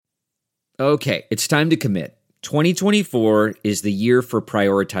Okay, it's time to commit. 2024 is the year for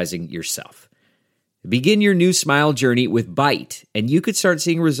prioritizing yourself. Begin your new smile journey with Byte, and you could start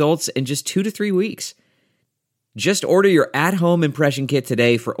seeing results in just 2 to 3 weeks. Just order your at-home impression kit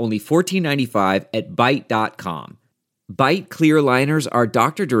today for only $14.95 at Byte.com. Byte clear liners are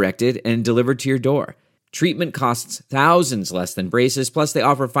doctor-directed and delivered to your door. Treatment costs thousands less than braces, plus they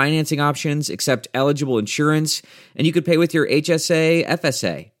offer financing options, accept eligible insurance, and you could pay with your HSA,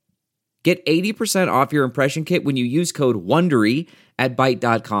 FSA. Get 80% off your impression kit when you use code WONDERY at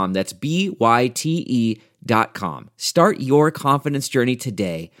Byte.com. That's BYTE.com. Start your confidence journey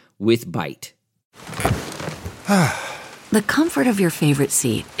today with Byte. The comfort of your favorite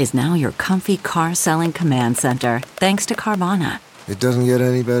seat is now your comfy car-selling command center, thanks to Carvana. It doesn't get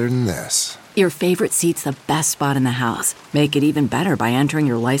any better than this. Your favorite seat's the best spot in the house. Make it even better by entering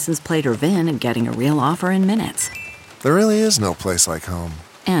your license plate or VIN and getting a real offer in minutes. There really is no place like home.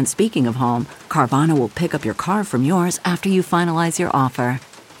 And speaking of home, Carvana will pick up your car from yours after you finalize your offer.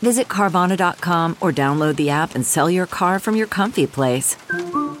 Visit Carvana.com or download the app and sell your car from your comfy place.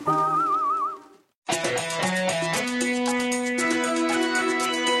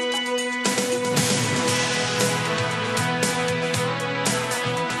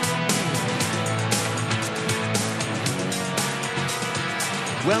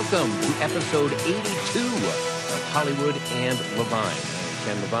 Welcome to episode 82 of Hollywood and Levine.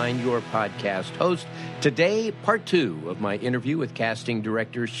 Ken Levine, your podcast host. Today, part 2 of my interview with casting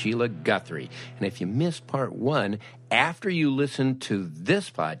director Sheila Guthrie. And if you missed part 1, after you listen to this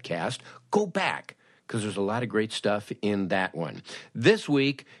podcast, go back, because there's a lot of great stuff in that one. This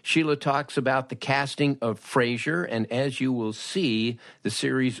week, Sheila talks about the casting of Frasier, and as you will see, the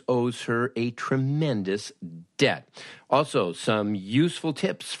series owes her a tremendous debt. Also, some useful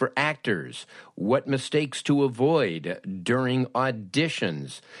tips for actors, what mistakes to avoid during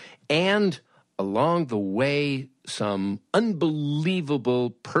auditions, and along the way, some unbelievable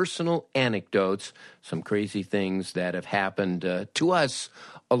personal anecdotes, some crazy things that have happened to us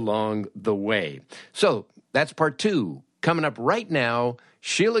along the way. So that's part 2. Coming up right now,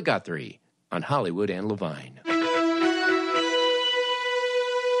 Sheila Guthrie on Hollywood and Levine.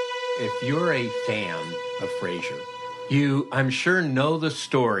 If you're a fan of Frasier, you, I'm sure, know the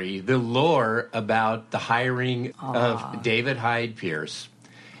story, the lore about the hiring of David Hyde Pierce.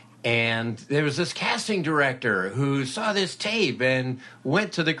 And there was this casting director who saw this tape and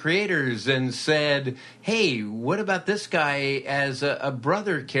went to the creators and said, hey, what about this guy as a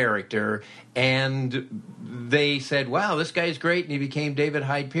brother character? And they said, wow, this guy's great. And he became David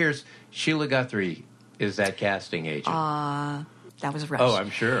Hyde Pierce. Sheila Guthrie is that casting agent. That was a rush. Oh,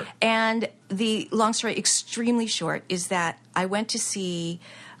 I'm sure. And the long story, extremely short, is that I went to see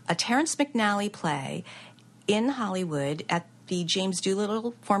a Terrence McNally play in Hollywood at the James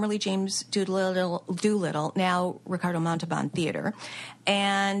Doolittle, formerly James Doolittle, now Ricardo Montalban Theater.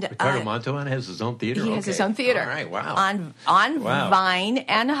 And Ricardo Montalban has his own theater? He has his own theater. All right, wow. On Wow. Vine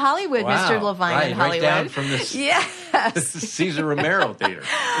and Hollywood, Wow. Mr. Levine Right, and Hollywood. right down from this, yes. this is Cesar Romero Theater.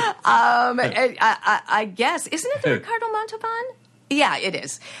 I guess. Isn't it the Ricardo Montalban? Yeah, it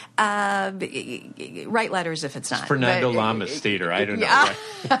is. Write letters if it's not. It's Fernando Lamas Theater. I don't know. Yeah.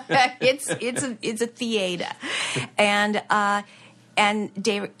 it's a theater, and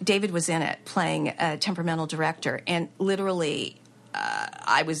David was in it playing a temperamental director, and literally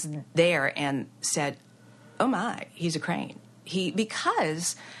I was there and said, "Oh my, he's a crane."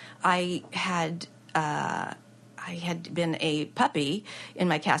 Because I had been a puppy in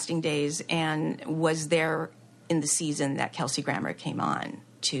my casting days and was there in the season that Kelsey Grammer came on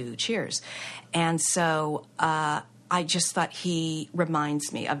to Cheers. And so I just thought he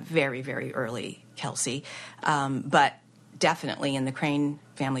reminds me of very, very early Kelsey, but definitely in the Crane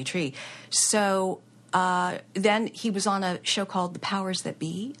family tree. So then he was on a show called The Powers That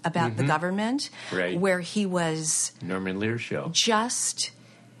Be about the government, Right. where he was Norman Lear's show. just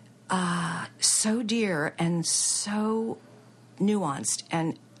so dear and so nuanced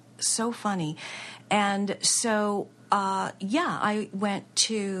and so funny. And so, I went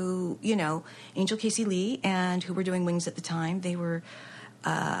to, Angel Casey Lee, and who were doing Wings at the time. They were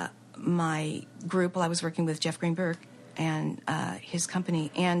my group while I was working with Jeff Greenberg and his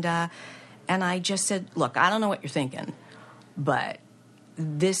company. And I just said, look, I don't know what you're thinking, but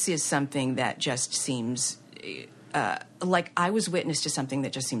this is something that just seems like I was witness to something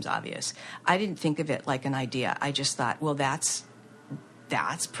that just seems obvious. I didn't think of it like an idea. I just thought, well, that's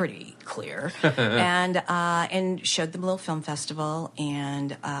pretty clear, and showed them a little film festival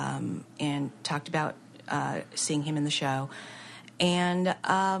and talked about seeing him in the show,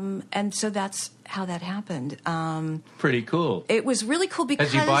 And so that's how that happened. Pretty cool. It was really cool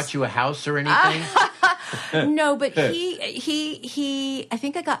because... Has he bought you a house or anything? No, but he I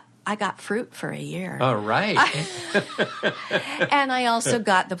think I got fruit for a year. All right. And I also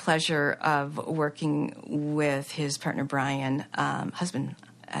got the pleasure of working with his partner, Brian, husband,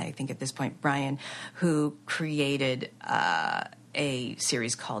 I think at this point, Brian, who created a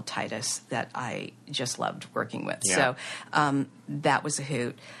series called Titus that I just loved working with. Yeah. So that was a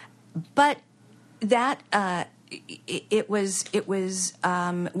hoot. But that... It was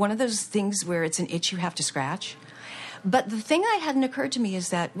one of those things where it's an itch you have to scratch. But the thing that hadn't occurred to me is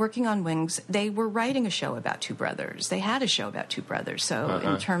that working on Wings, they were writing a show about two brothers. They had a show about two brothers. So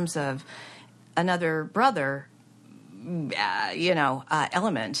in terms of another brother,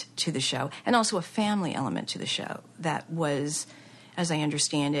 element to the show, and also a family element to the show that was, as I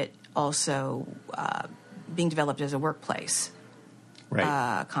understand it, also being developed as a workplace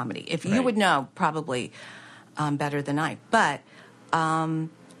comedy. If you would know, probably... better than I. But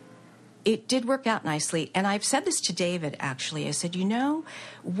it did work out nicely. And I've said this to David, actually. I said, you know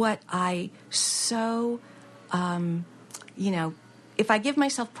what I so, if I give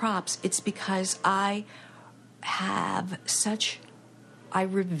myself props, it's because I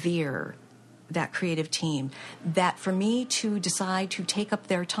revere that creative team, that for me to decide to take up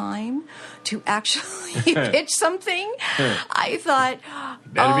their time to actually pitch something, I thought,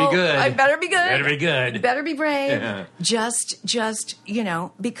 better be good. I better be good. Better be good. Better be brave. Yeah. Just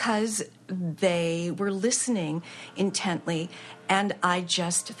because they were listening intently, and I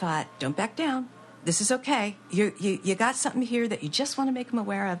just thought, don't back down. This is okay. You got something here that you just want to make them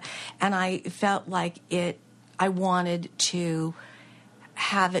aware of. And I felt like I wanted to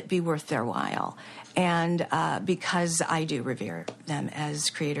have it be worth their while. And because I do revere them as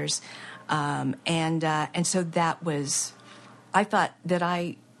creators. And so that was, I thought that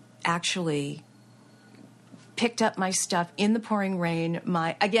I actually picked up my stuff in the pouring rain,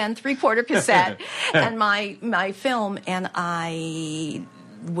 my, again, 3/4 cassette, and my film, and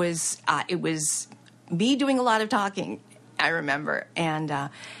it was me doing a lot of talking, I remember.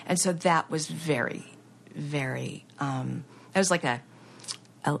 And so that was very, very, that was like a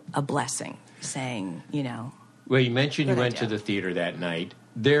blessing, saying, Well, you mentioned you Good went idea. to the theater that night.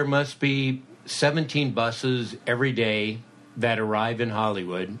 There must be 17 buses every day that arrive in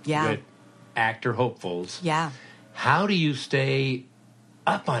Hollywood with actor hopefuls. Yeah. How do you stay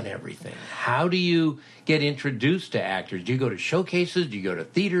up on everything? How do you get introduced to actors? Do you go to showcases? Do you go to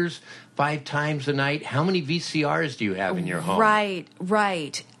theaters 5 times a night? How many VCRs do you have in your home? Right.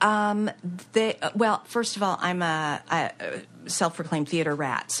 Well, first of all, I'm a self-proclaimed theater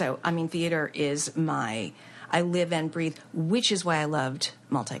rat. So, I mean, theater is I live and breathe, which is why I loved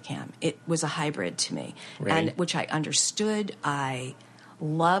multicam. It was a hybrid to me, and which I understood. I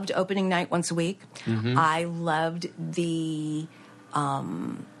loved opening night once a week. Mm-hmm. I loved the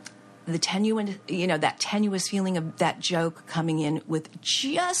tenuous, that tenuous feeling of that joke coming in with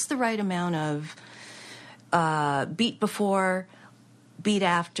just the right amount of beat before, beat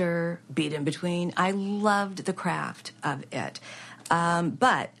after, beat in between. I loved the craft of it.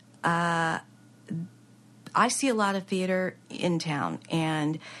 But I see a lot of theater in town,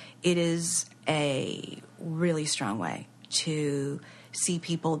 and it is a really strong way to see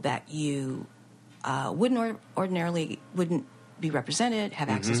people that you wouldn't be represented, have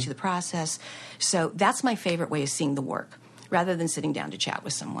access to the process. So that's my favorite way of seeing the work, rather than sitting down to chat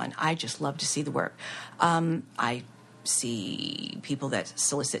with someone. I just love to see the work. I see people that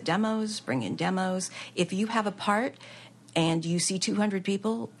solicit demos, bring in demos. If you have a part and you see 200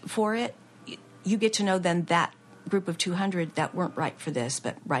 people for it, you get to know then that group of 200 that weren't right for this,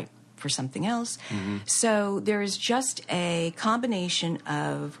 but right for something else. Mm-hmm. So there is just a combination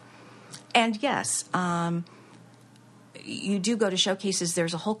of, and yes, you do go to showcases.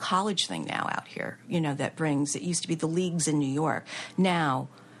 There's a whole college thing now out here, that brings, it used to be the leagues in New York. Now,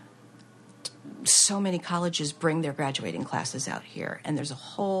 so many colleges bring their graduating classes out here, and there's a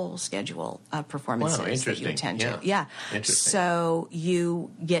whole schedule of performances that you attend to. Yeah. Interesting. So you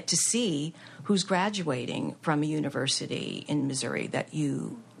get to see who's graduating from a university in Missouri that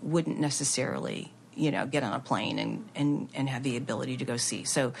you wouldn't necessarily, get on a plane and have the ability to go see.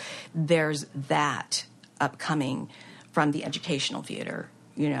 So there's that upcoming from the educational theater,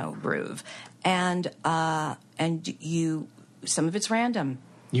 groove. And some of it's random.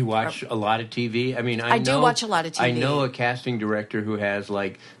 You watch a lot of TV? I mean, I do watch a lot of TV. I know a casting director who has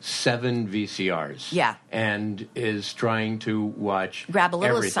like 7 VCRs. Yeah. And is trying to watch grab a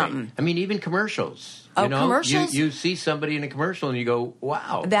little everything. of something. I mean, even commercials. Oh, you know? commercials? You see somebody in a commercial and you go,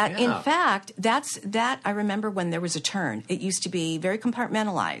 wow. In fact, that I remember when there was a turn. It used to be very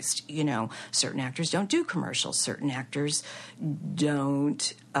compartmentalized. You know, certain actors don't do commercials. Certain actors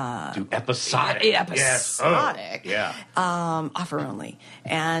don't do episodic. Episodic. Yes. Oh, yeah. Offer only.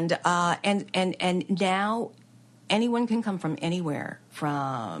 And now anyone can come from anywhere,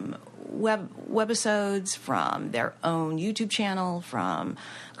 from webisodes, from their own YouTube channel, from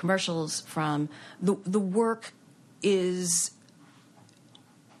commercials, from the work is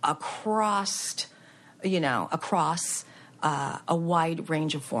across a wide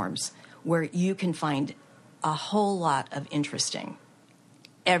range of forms where you can find a whole lot of interesting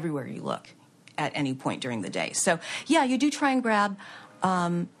everywhere you look at any point during the day. So, yeah, you do try and grab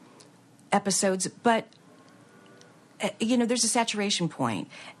episodes, but there's a saturation point,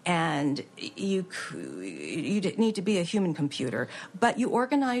 and you need to be a human computer, but you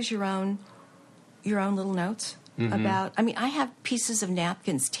organize your own little notes. About, I mean, I have pieces of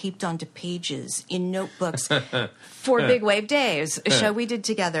napkins taped onto pages in notebooks for Big Wave Days, a show we did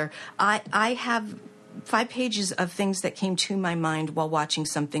together. I have 5 pages of things that came to my mind while watching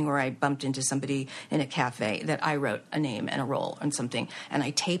something, or I bumped into somebody in a cafe that I wrote a name and a role and something, and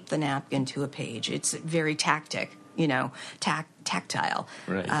I taped the napkin to a page. It's very tactile,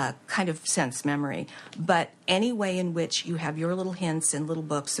 right. Kind of sense memory. But any way in which you have your little hints and little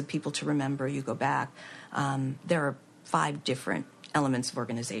books of people to remember, you go back. There are 5 different elements of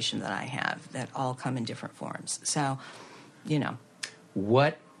organization that I have that all come in different forms. So,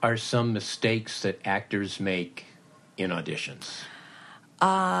 What are some mistakes that actors make in auditions?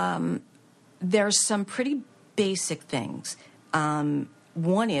 There's some pretty basic things.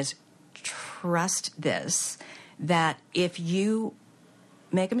 One is trust this, that if you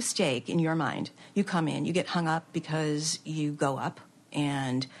make a mistake in your mind, you come in, you get hung up because you go up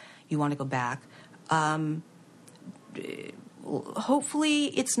and you want to go back. Hopefully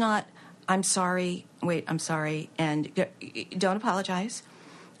it's not, I'm sorry, and don't apologize.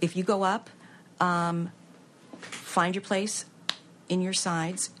 If you go up, find your place in your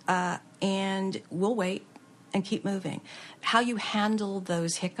sides, and we'll wait and keep moving. How you handle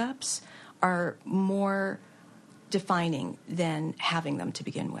those hiccups are more defining than having them to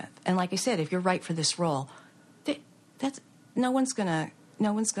begin with. And like I said, if you're right for this role, no one's gonna.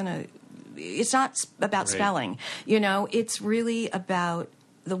 It's not about spelling, It's really about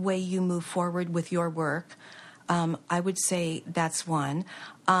the way you move forward with your work. I would say that's one.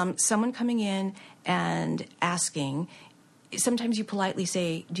 Someone coming in and asking, sometimes you politely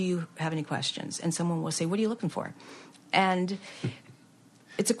say, do you have any questions? And someone will say, what are you looking for? And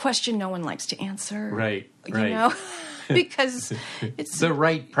it's a question no one likes to answer. Right. Because it's the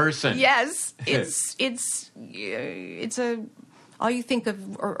right person. Yes. It's all you think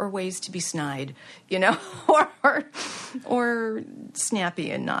of are ways to be snide, or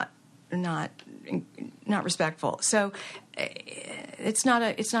snappy and not respectful. So it's not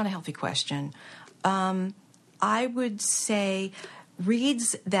a healthy question. I would say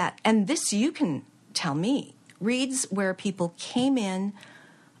reads that, and this you can tell me, reads where people came in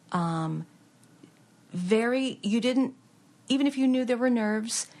even if you knew there were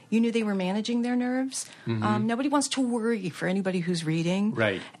nerves, you knew they were managing their nerves. Nobody wants to worry for anybody who's reading,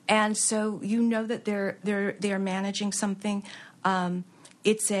 right? And so that they are managing something.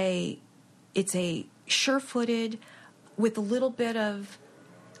 It's a sure-footed, with a little bit of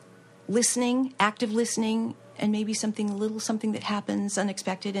listening, active listening, and maybe something that happens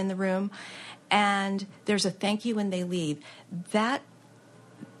unexpected in the room, and there's a thank you when they leave. That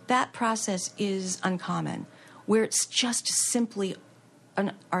process is uncommon, where it's just simply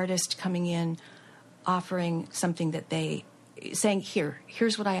an artist coming in, offering something that saying,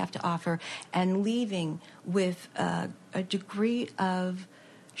 here's what I have to offer, and leaving with a degree of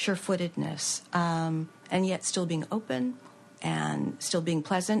sure-footedness, and yet still being open and still being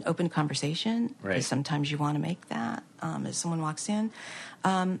pleasant, open conversation. Right. Because sometimes you want to make that as someone walks in,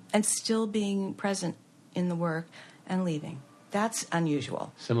 and still being present in the work and leaving. That's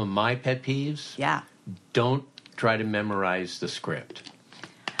unusual. Some of my pet peeves. Yeah. Don't try to memorize the script.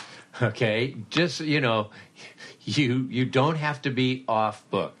 Okay? Just, you don't have to be off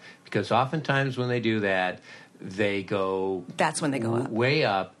book, because oftentimes when they do that, they go... That's when they go up. Way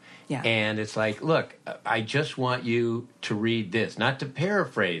up. Yeah. And it's like, look, I just want you to read this. Not to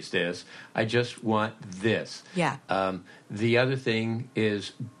paraphrase this. I just want this. Yeah. The other thing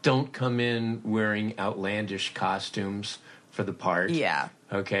is, don't come in wearing outlandish costumes for the part. Yeah.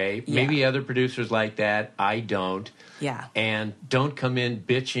 Okay? Yeah. Maybe other producers like that. I don't. Yeah. And don't come in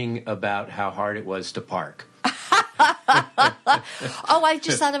bitching about how hard it was to park. Oh, I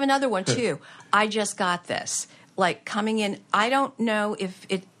just thought of another one too. I just got this. Like coming in, I don't know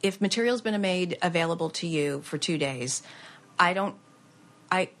if material's been made available to you for 2 days. I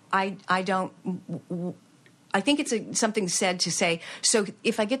think it's something said to say, so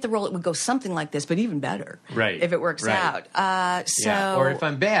if I get the role, it would go something like this, but even better. Right. If it works Right. out. Yeah. Or if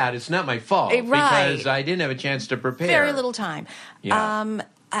I'm bad, it's not my fault. Right. Because I didn't have a chance to prepare. Very little time. Yeah.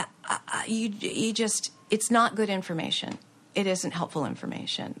 You just, it's not good information. It isn't helpful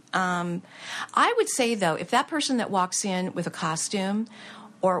information. I would say, though, if that person that walks in with a costume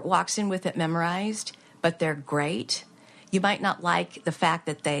or walks in with it memorized, but they're great, you might not like the fact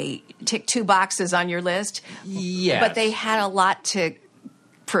that they tick 2 boxes on your list. Yes. But they had a lot to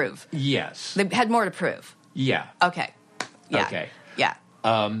prove. Yes. They had more to prove. Yeah. Okay. Yeah. Okay. Yeah.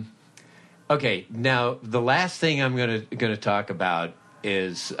 Okay. Now, the last thing I'm going to talk about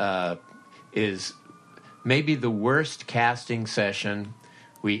is maybe the worst casting session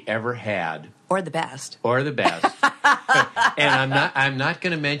we ever had. Or the best. Or the best. And I'm not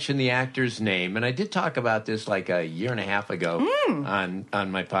going to mention the actor's name. And I did talk about this like a year and a half ago on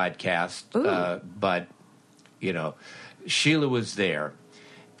my podcast. But, you know, Sheila was there.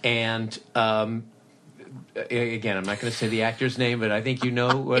 And again, I'm not going to say the actor's name, but I think you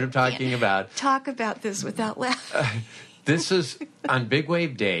know what I'm talking about. Talk about this without laughing. This is on Big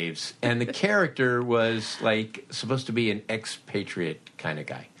Wave Dave's, and the character was like supposed to be an expatriate kind of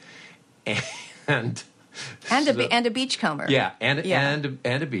guy, and a beachcomber. Yeah, and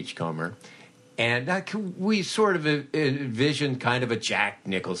a beachcomber, and we sort of envisioned kind of a Jack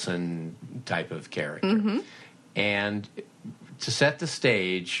Nicholson type of character, and to set the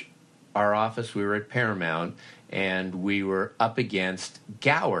stage, our office, we were at Paramount, and we were up against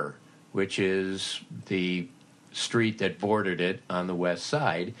Gower, which is the street that bordered it on the west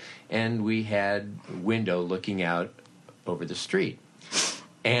side, and we had a window looking out over the street.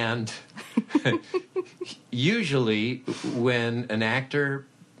 And usually when an actor,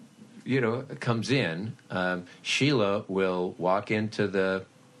 comes in, Sheila will walk into the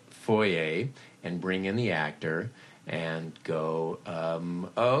foyer and bring in the actor and go,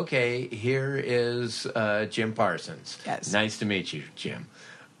 okay, here is Jim Parsons. Yes. Nice to meet you, Jim.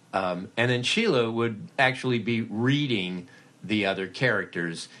 And then Sheila would actually be reading the other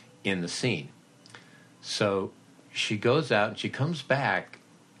characters in the scene. So she goes out and she comes back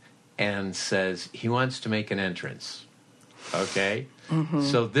and says, he wants to make an entrance. Okay?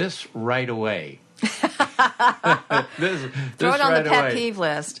 So this right away. this Throw it on right the pet away. peeve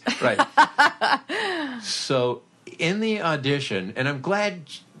list. Right. So in the audition, and I'm glad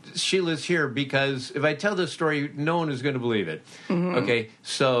Sheila's here because if I tell this story, no one is going to believe it. Okay,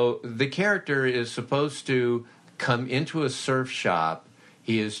 so the character is supposed to come into a surf shop.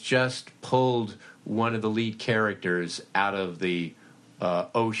 He has just pulled one of the lead characters out of the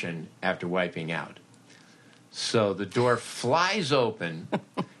ocean after wiping out. So the door flies open,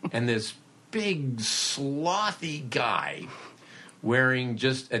 and this big, slothy guy wearing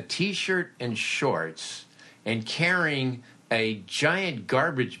just a T-shirt and shorts and carrying a giant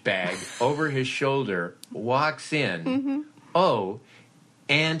garbage bag over his shoulder walks in. Oh,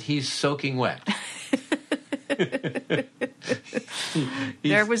 and he's soaking wet.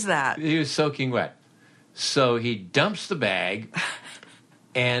 There was that. He was soaking wet. So he dumps the bag,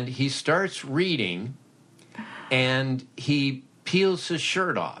 and he starts reading, and he peels his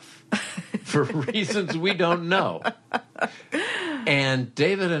shirt off for reasons we don't know. And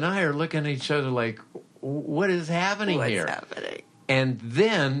David and I are looking at each other like, what is happening here? What's happening? And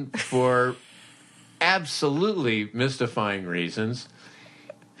then, for absolutely mystifying reasons,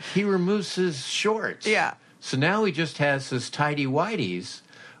 he removes his shorts. Yeah. So now he just has his tighty-whities,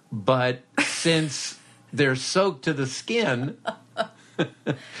 but since they're soaked to the skin,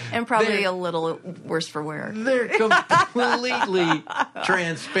 And probably They're- a little worse for wear. they're completely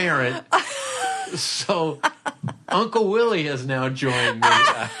transparent. So Uncle Willie has now joined me.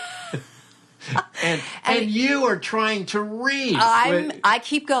 And you are trying to read. I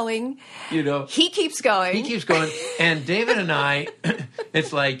keep going. He keeps going. He keeps going. And David and I,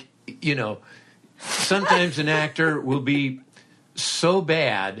 it's like, sometimes an actor will be so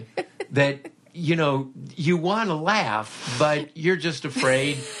bad that, you want to laugh, but you're just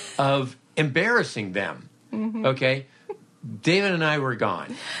afraid of embarrassing them. Okay? David and I were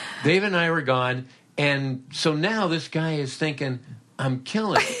gone. And so now this guy is thinking, I'm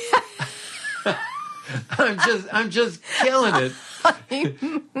killing it. I'm just killing it.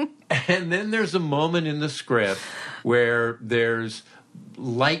 And then there's a moment in the script where there's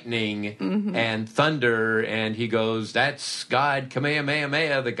lightning and thunder, and he goes, "That's God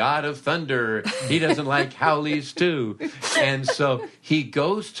Kamehameha, the God of thunder. He doesn't like howlies too." And so he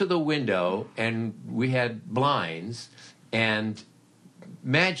goes to the window, and we had blinds, and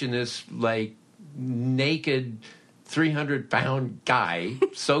imagine this like naked 300-pound guy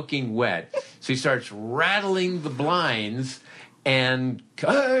soaking wet. So he starts rattling the blinds, and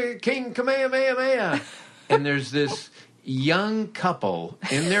King Kamehameha. And there's this young couple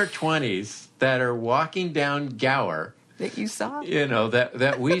in their 20s that are walking down Gower. That you saw?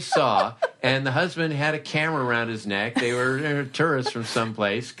 That we saw. And the husband had a camera around his neck. They were tourists from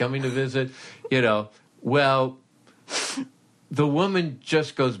someplace coming to visit, Well, the woman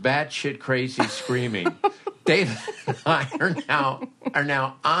just goes batshit crazy screaming. David and I are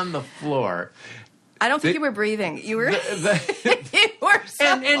now on the floor. I don't think you were breathing. You were. You were so.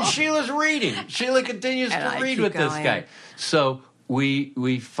 And Sheila's reading. Sheila continues to read with this guy. So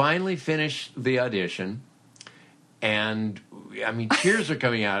we finally finish the audition, and tears are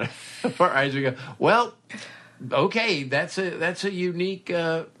coming out of our eyes. We go, well, okay, that's a unique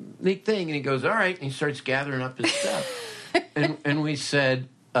thing. And he goes, all right, and he starts gathering up his stuff. and we said,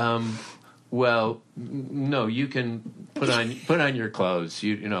 well, no, you can put on your clothes.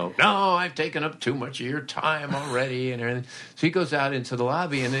 No, I've taken up too much of your time already and everything. So he goes out into the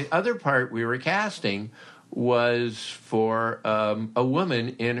lobby, and the other part we were casting was for a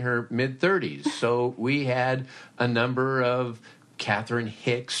woman in her mid-30s. So we had a number of Catherine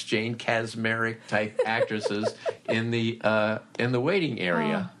Hicks, Jane Kaczmarek type actresses in the waiting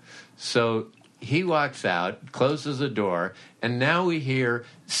area. So he walks out, closes the door, and now we hear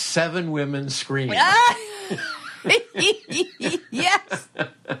 7 women scream. Yes.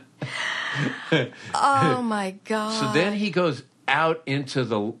 Oh my God. So then he goes out into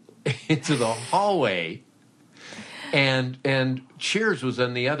the hallway, and Cheers was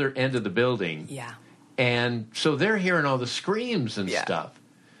on the other end of the building. Yeah. And so they're hearing all the screams and stuff.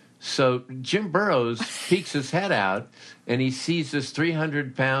 So Jim Burrows peeks his head out, and he sees this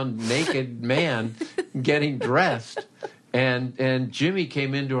 300-pound naked man getting dressed. And Jimmy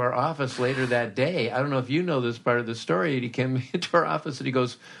came into our office later that day. I don't know if you know this part of the story. He came into our office, and he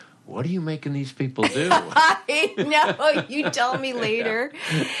goes, "What are you making these people do?" I know. You told me later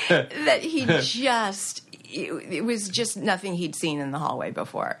that it was just nothing he'd seen in the hallway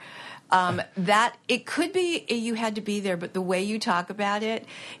before. That it could be you had to be there, but the way you talk about it,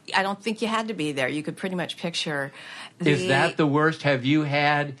 I don't think you had to be there. You could pretty much picture. Is that the worst? Have you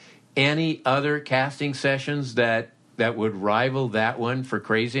had any other casting sessions that would rival that one for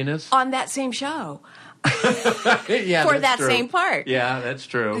craziness? On that same show. Yeah, for that true. Same part. Yeah, that's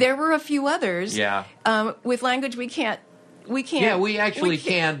true. There were a few others. Yeah. With language we can't. Yeah, we actually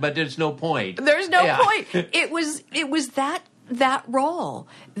can, but there's no point. There's no point. It was that role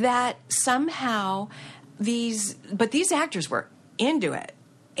that somehow these actors were into it.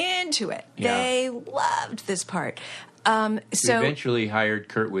 Yeah. They loved this part. So we eventually hired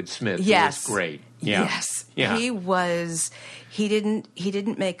Kurtwood Smith. Yes, who was great. Yeah. Yes, yeah. He was. He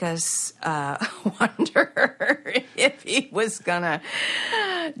didn't make us wonder if he was gonna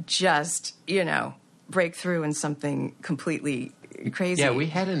just break through in something completely crazy. Yeah, we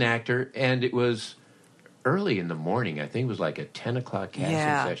had an actor, and it was early in the morning. I think it was like a 10 o'clock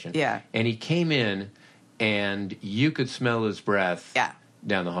casting session. Yeah. And he came in, and you could smell his breath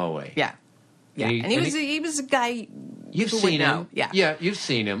down the hallway. Yeah. Yeah. And he was a guy you've seen him. Yeah. Yeah, you've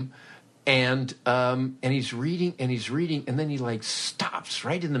seen him. And he's reading, and then he like stops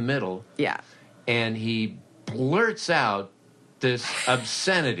right in the middle. Yeah. And he blurts out this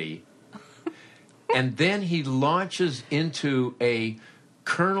obscenity. And then he launches into a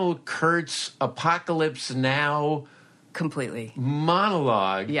Colonel Kurtz Apocalypse Now completely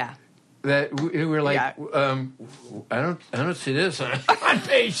monologue. Yeah. That we were like, I don't see this on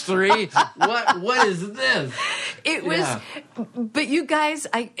page 3. What is this? It was, but you guys,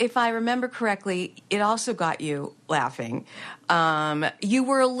 if I remember correctly, it also got you laughing. You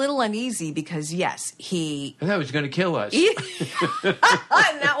were a little uneasy because I thought he was going to kill us.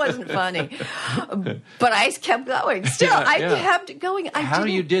 That wasn't funny, but I kept going. Still, I kept going. How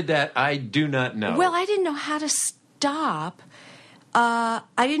you did that, I do not know. Well, I didn't know how to stop. I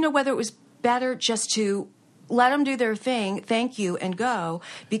didn't know whether it was better just to let them do their thing, thank you, and go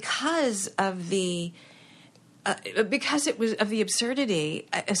because of the absurdity.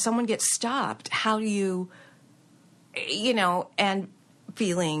 If someone gets stopped, how do you and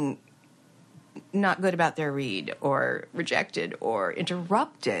feeling not good about their read or rejected or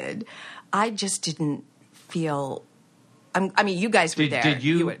interrupted. I just didn't feel. I mean, you guys were there.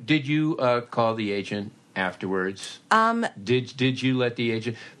 Did you call the agent afterwards? Did you let the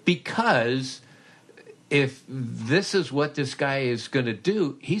agent? Because if this is what this guy is going to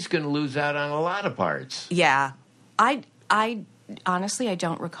do, he's going to lose out on a lot of parts. Yeah. I honestly, I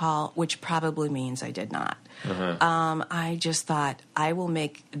don't recall, which probably means I did not. I just thought, I will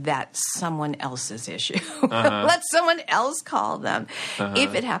make that someone else's issue. Let someone else call them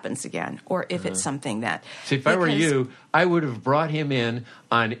if it happens again, or if it's something that... See, if I were you, I would have brought him in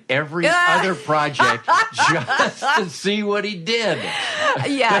on every other project just to see what he did.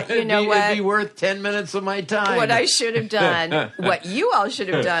 Yeah, you know what? It'd be worth 10 minutes of my time. What I should have done, what you all should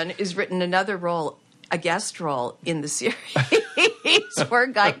have done, is written another role, a guest role in the series where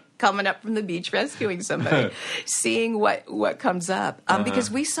a guy coming up from the beach rescuing somebody, seeing what comes up.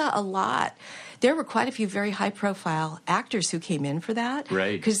 Because we saw a lot. There were quite a few very high-profile actors who came in for that.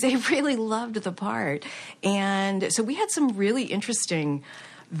 Right. Because they really loved the part. And so we had some really interesting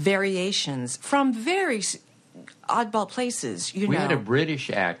variations from very oddball places, you know. We had a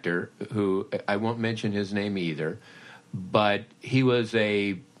British actor who, I won't mention his name either, but he was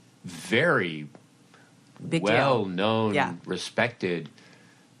a very Big deal. well-known, respected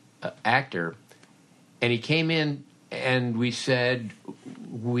actor, and he came in and we said,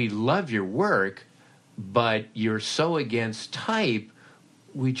 we love your work, but you're so against type,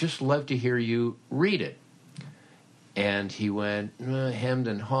 we just love to hear you read it. And he went, hemmed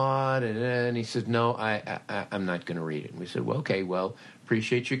and hawed, and he said, no, I'm not going to read it. And we said, well, okay, well,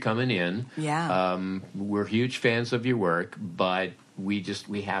 appreciate you coming in. Yeah. We're huge fans of your work, but we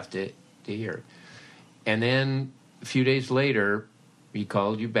have to hear it. And then a few days later, he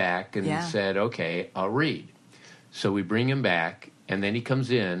called you back and said, okay, I'll read. So we bring him back, and then he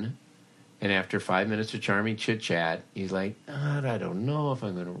comes in, and after 5 minutes of charming chit-chat, he's like, I don't know if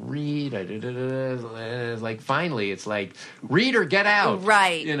I'm going to read. And it's like, finally, it's like, read or get out.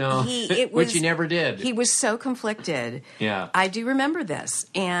 Right. You know, which he never did. He was so conflicted. Yeah. I do remember this.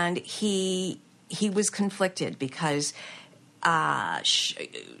 And he was conflicted because...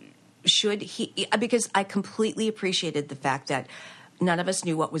 should he? Because I completely appreciated the fact that none of us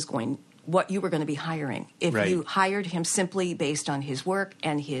knew what you were going to be hiring. If you hired him simply based on his work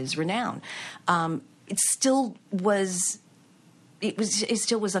and his renown, it still was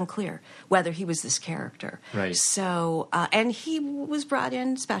unclear whether he was this character. Right. So, and he was brought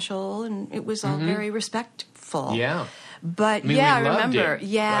in special, and it was all very respectful. Yeah. But I I remember. Him.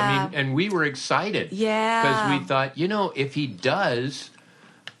 Yeah. And we were excited. Yeah. Because we thought, if he does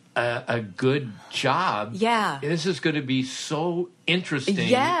a good job, this is going to be so interesting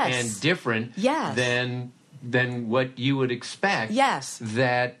and different than what you would expect. Yes.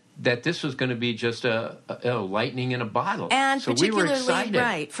 That this was going to be just a lightning in a bottle. And so particularly, we were excited.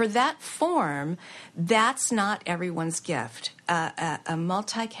 Right, for that form, that's not everyone's gift. A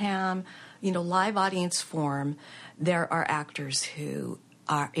multicam, live audience form, there are actors who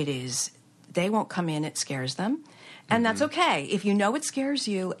they won't come in, it scares them. And that's okay. If you know it scares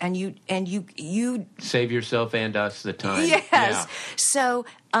you and you save yourself and us the time. Yes. Yeah. So,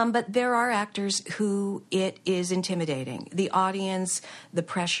 but there are actors who it is intimidating. The audience, the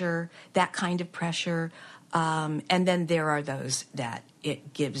pressure, that kind of pressure. And then there are those that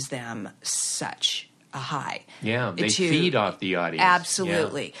it gives them such a high. Yeah, they feed off the audience.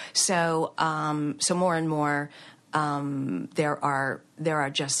 Absolutely. Yeah. So, so more and more, there are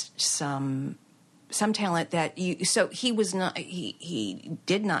just some talent that he was not, he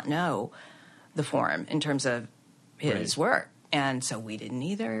did not know the form in terms of his work. And so we didn't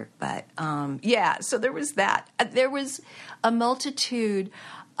either. But, so there was that. There was a multitude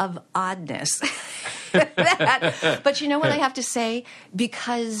of oddness. But you know what I have to say?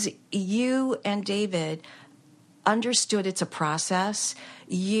 Because you and David understood it's a process,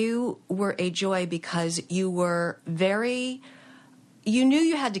 you were a joy because you were you knew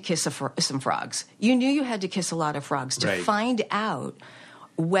you had to kiss some frogs. You knew you had to kiss a lot of frogs to find out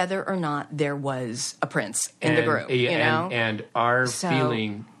whether or not there was a prince in the group. And our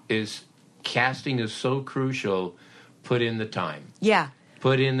feeling is casting is so crucial. Put in the time. Yeah.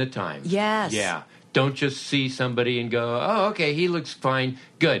 Put in the time. Yes. Yeah. Don't just see somebody and go, oh, okay, he looks fine.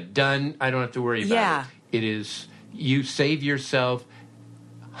 Good. Done. I don't have to worry about it. It is, you save yourself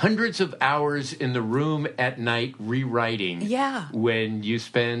hundreds of hours in the room at night rewriting when you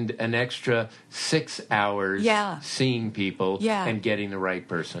spend an extra 6 hours seeing people and getting the right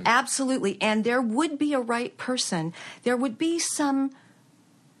person. Absolutely. And there would be a right person. There would be some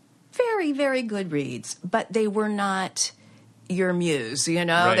very, very good reads, but they were not your muse,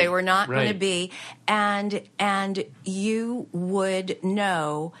 they were not going to be. And you would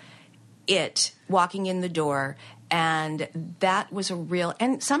know it walking in the door. And that was a real,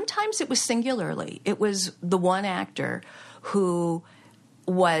 and sometimes it was singularly. It was the one actor who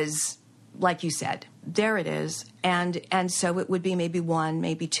was, like you said, there it is. And so it would be maybe one,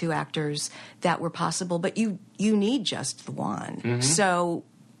 maybe two actors that were possible, but you need just the one. Mm-hmm. So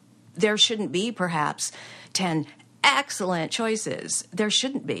there shouldn't be perhaps 10 excellent choices. There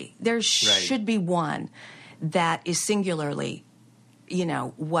shouldn't be. There should be one that is singularly,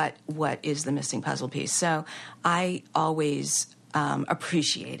 what is the missing puzzle piece. So I always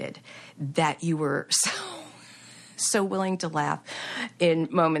appreciated that you were so willing to laugh in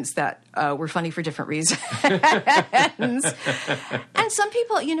moments that were funny for different reasons. And some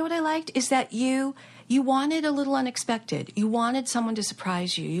people, what I liked is that you wanted a little unexpected. You wanted someone to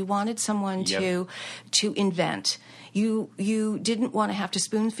surprise you. You wanted someone to invent. You didn't want to have to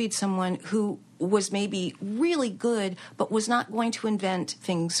spoon feed someone who was maybe really good, but was not going to invent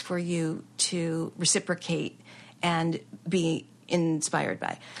things for you to reciprocate and be inspired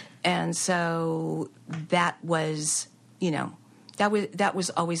by. And so that was, that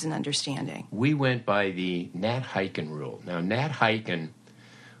was always an understanding. We went by the Nat Hiken rule. Now, Nat Hiken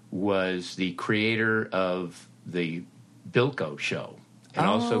was the creator of the Bilko show and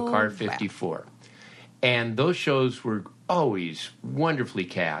also Car 54. Wow. And those shows were always wonderfully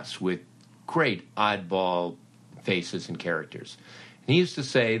cast with great oddball faces and characters. And he used to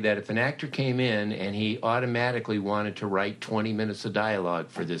say that if an actor came in and he automatically wanted to write 20 minutes of dialogue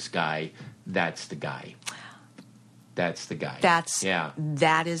for this guy, that's the guy. That's the guy. That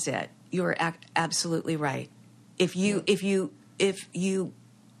is it. You're absolutely right. If you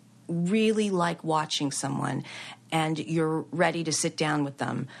really like watching someone and you're ready to sit down with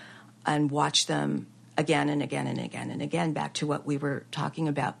them and watch them again and again and again and again, back to what we were talking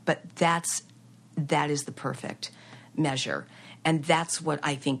about. But that is the perfect measure. And that's what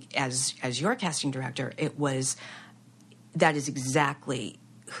I think as your casting director, that is exactly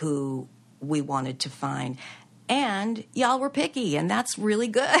who we wanted to find. And y'all were picky, and that's really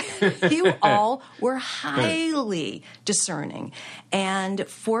good. You all were highly discerning, and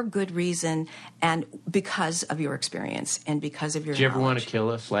for good reason, and because of your experience and because of your knowledge. Did you ever want to kill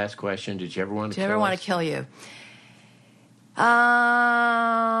us? Last question. Did you ever want to kill us? Did I ever want to kill you?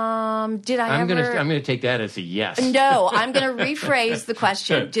 I'm going to take that as a yes. No, I'm going to rephrase the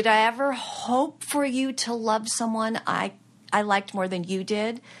question. Did I ever hope for you to love someone I liked more than you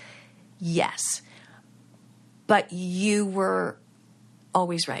did? Yes. But you were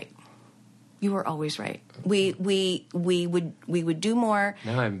always right. You were always right. We would do more.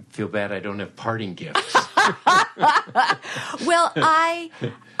 Now I feel bad I don't have parting gifts. Well,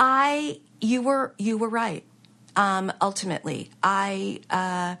 you were right. Ultimately,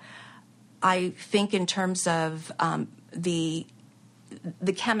 I think in terms of the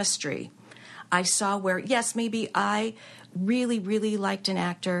chemistry, I saw where, yes, maybe I really, really liked an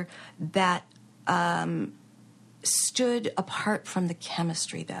actor that stood apart from the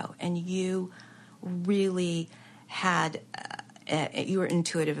chemistry, though, and you really had, you were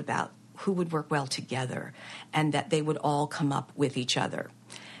intuitive about who would work well together and that they would all come up with each other.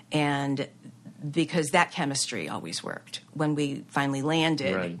 And because that chemistry always worked. When we finally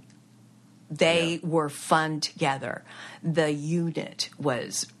landed, right. They were fun together. The unit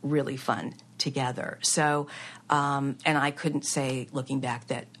was really fun together. So, and I couldn't say, looking back,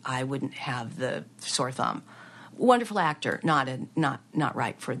 that I wouldn't have the sore thumb. Wonderful actor, not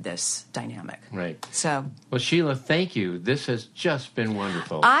right for this dynamic. Right. So, well, Sheila, thank you. This has just been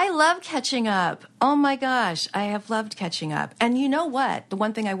wonderful. I love catching up. Oh my gosh, I have loved catching up. And you know what? The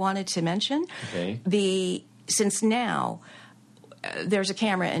one thing I wanted to mention, since now there's a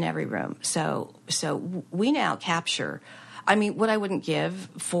camera in every room, so we now capture. I mean, what I wouldn't give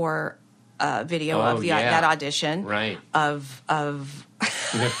for a video of that audition, right? Of that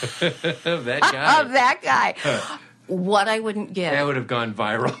guy. What I wouldn't give. That would have gone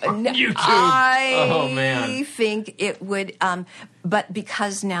viral on YouTube. I think it would. But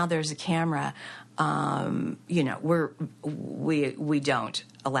because now there's a camera, we don't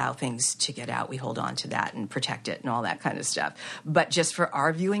allow things to get out. We hold on to that and protect it and all that kind of stuff. But just for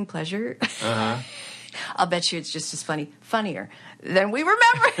our viewing pleasure, I'll bet you it's just as funnier than we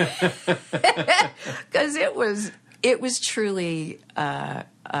remember. Because it was truly.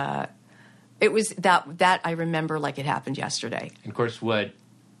 It was that I remember like it happened yesterday. And of course, what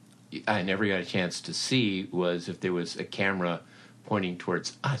I never got a chance to see was if there was a camera pointing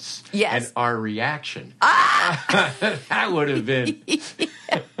towards us. Yes. And our reaction. That would have been...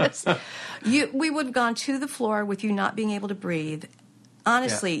 Yes. We would have gone to the floor with you not being able to breathe,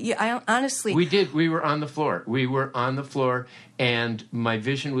 Honestly, honestly. We did. We were on the floor. And my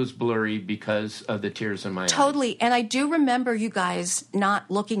vision was blurry because of the tears in my eyes. Totally. And I do remember you guys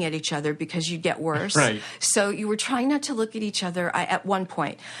not looking at each other because you'd get worse. Right. So you were trying not to look at each other at one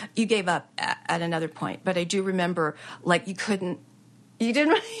point. You gave up at another point. But I do remember, like, you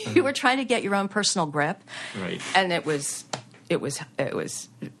were trying to get your own personal grip. Right. And it was,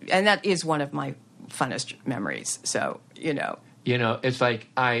 and that is one of my funnest memories. So, it's like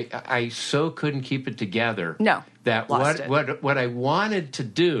I so couldn't keep it together. No, that what I wanted to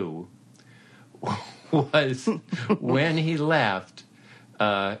do was when he left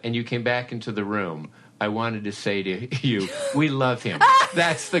and you came back into the room, I wanted to say to you, "We love him.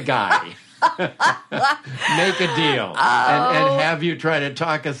 That's the guy." Make a deal and have you try to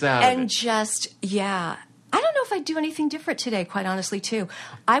talk us out of it. And I don't know if I'd do anything different today. Quite honestly, too,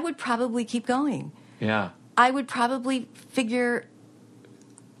 I would probably keep going. Yeah. I would probably figure,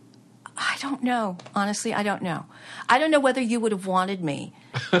 I don't know. Honestly, I don't know. I don't know whether you would have wanted me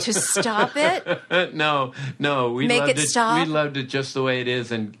to stop it. No. We Make loved it stop. We loved it just the way it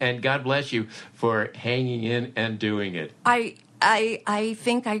is, and God bless you for hanging in and doing it. I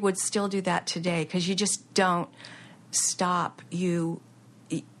think I would still do that today because you just don't stop. I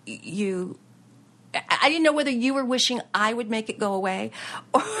didn't know whether you were wishing I would make it go away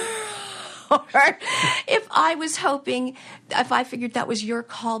or if I was hoping, if I figured that was your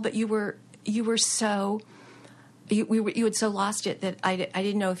call, but you had so lost it that I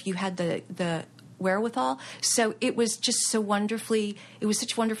didn't know if you had the wherewithal. So it was just so wonderfully, it was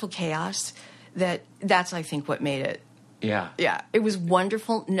such wonderful chaos that's I think what made it. Yeah. Yeah. It was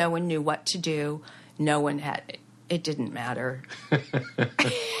wonderful. No one knew what to do. It didn't matter.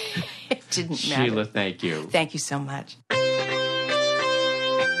 It didn't matter. Sheila, thank you. Thank you so much.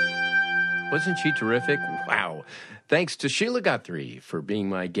 Wasn't she terrific? Wow. Thanks to Sheila Guthrie for being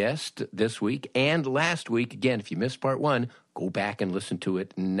my guest this week and last week. Again, if you missed part one, go back and listen to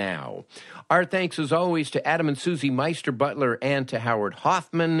it now. Our thanks, as always, to Adam and Susie Meister Butler and to Howard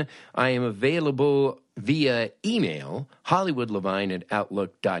Hoffman. I am available via email.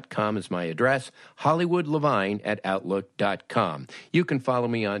 HollywoodLevine@Outlook.com is my address. HollywoodLevine@Outlook.com. You can follow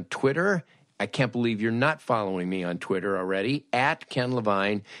me on Twitter. I can't believe you're not following me on Twitter already, @Ken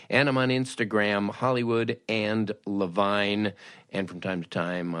Levine, and I'm on Instagram, Hollywood and Levine, and from time to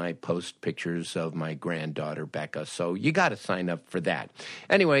time I post pictures of my granddaughter, Becca, so you got to sign up for that.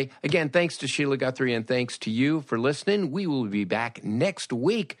 Anyway, again, thanks to Sheila Guthrie, and thanks to you for listening. We will be back next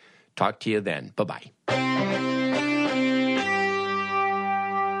week. Talk to you then. Bye-bye.